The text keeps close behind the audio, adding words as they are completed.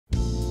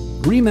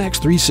RE/MAX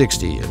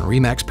 360 and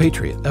RE/MAX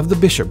Patriot of the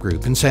Bishop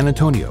Group in San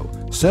Antonio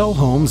sell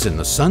homes in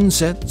the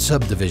Sunset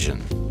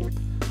subdivision.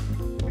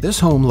 This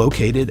home,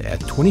 located at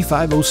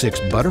 2506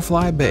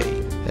 Butterfly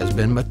Bay, has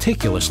been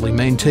meticulously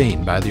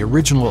maintained by the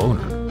original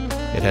owner.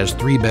 It has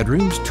 3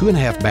 bedrooms,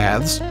 2.5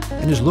 baths,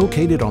 and is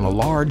located on a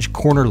large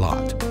corner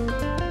lot.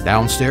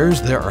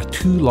 Downstairs there are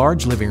 2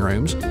 large living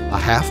rooms, a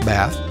half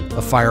bath,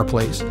 a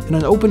fireplace, and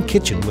an open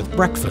kitchen with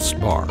breakfast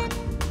bar.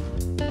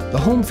 The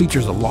home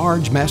features a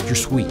large master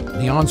suite.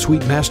 The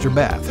ensuite master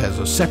bath has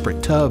a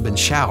separate tub and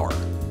shower.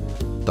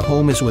 The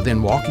home is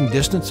within walking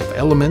distance of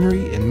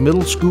elementary and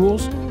middle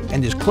schools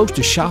and is close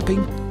to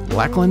shopping,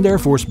 Lackland Air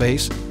Force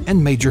Base,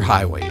 and major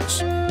highways.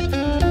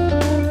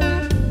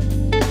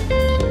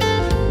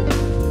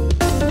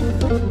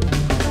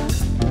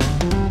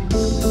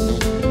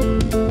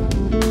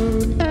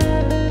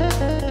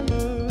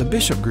 The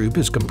Bishop Group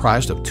is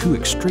comprised of 2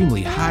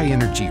 extremely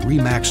high-energy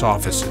RE/MAX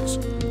offices,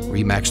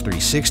 RE/MAX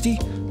 360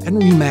 and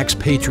RE/MAX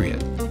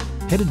Patriot.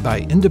 Headed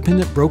by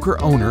independent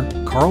broker owner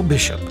Carl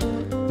Bishop,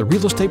 the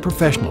real estate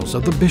professionals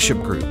of the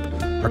Bishop Group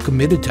are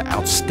committed to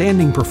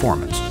outstanding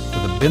performance for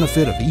the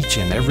benefit of each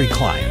and every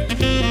client.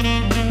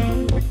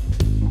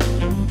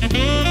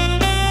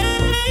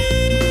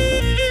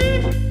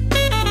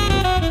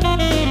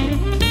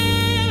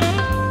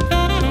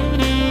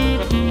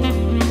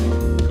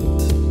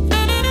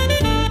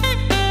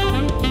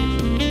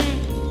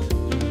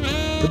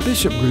 The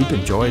Bishop Group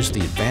enjoys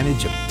the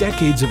advantage of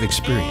decades of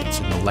experience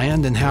in the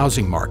land and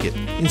housing market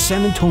in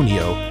San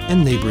Antonio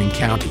and neighboring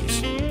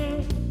counties.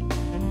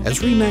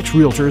 As RE/MAX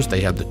Realtors,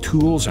 they have the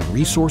tools and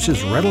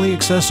resources readily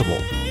accessible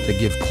to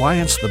give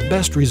clients the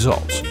best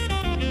results.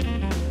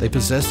 They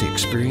possess the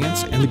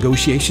experience and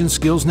negotiation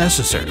skills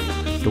necessary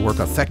to work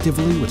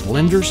effectively with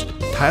lenders,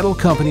 title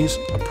companies,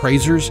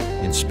 appraisers,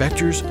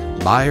 inspectors,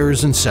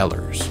 buyers, and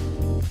sellers.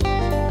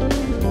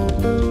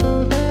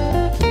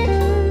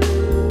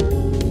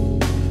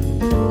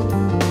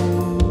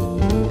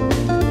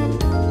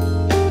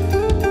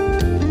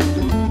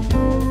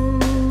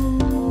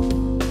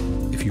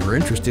 If you are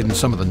interested in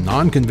some of the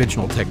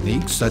non-conventional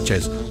techniques such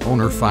as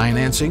owner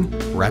financing,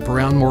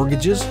 wraparound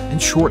mortgages, and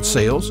short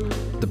sales,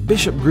 the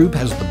Bishop Group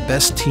has the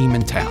best team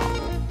in town.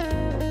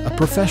 A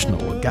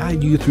professional will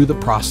guide you through the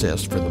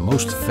process for the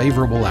most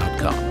favorable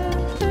outcome.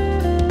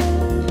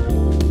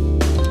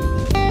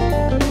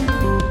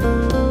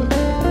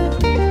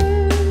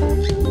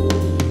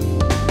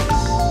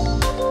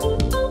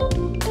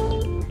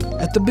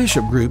 At the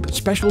Bishop Group,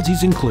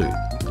 specialties include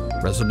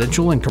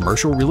residential and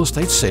commercial real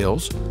estate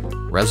sales,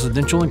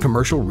 residential and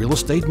commercial real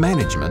estate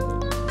management,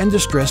 and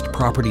distressed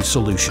property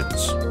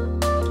solutions.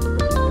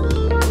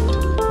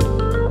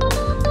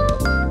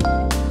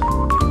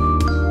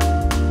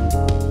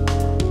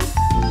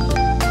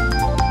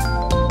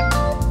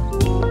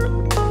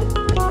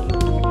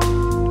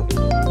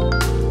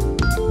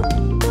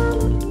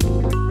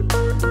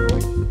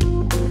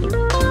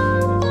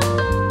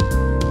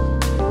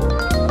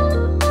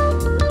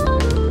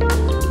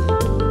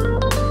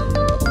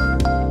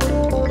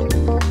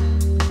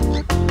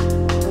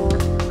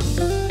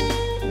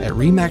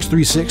 RE/MAX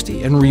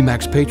 360 and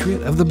RE/MAX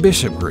Patriot of the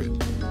Bishop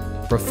Group.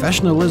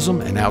 Professionalism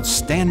and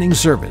outstanding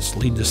service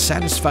lead to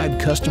satisfied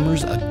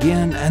customers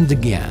again and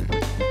again.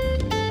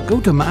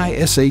 Go to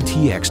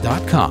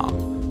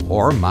mysatx.com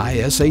or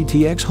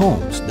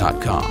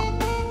mysatxhomes.com.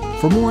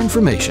 For more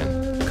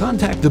information,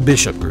 contact the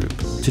Bishop Group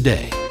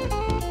today.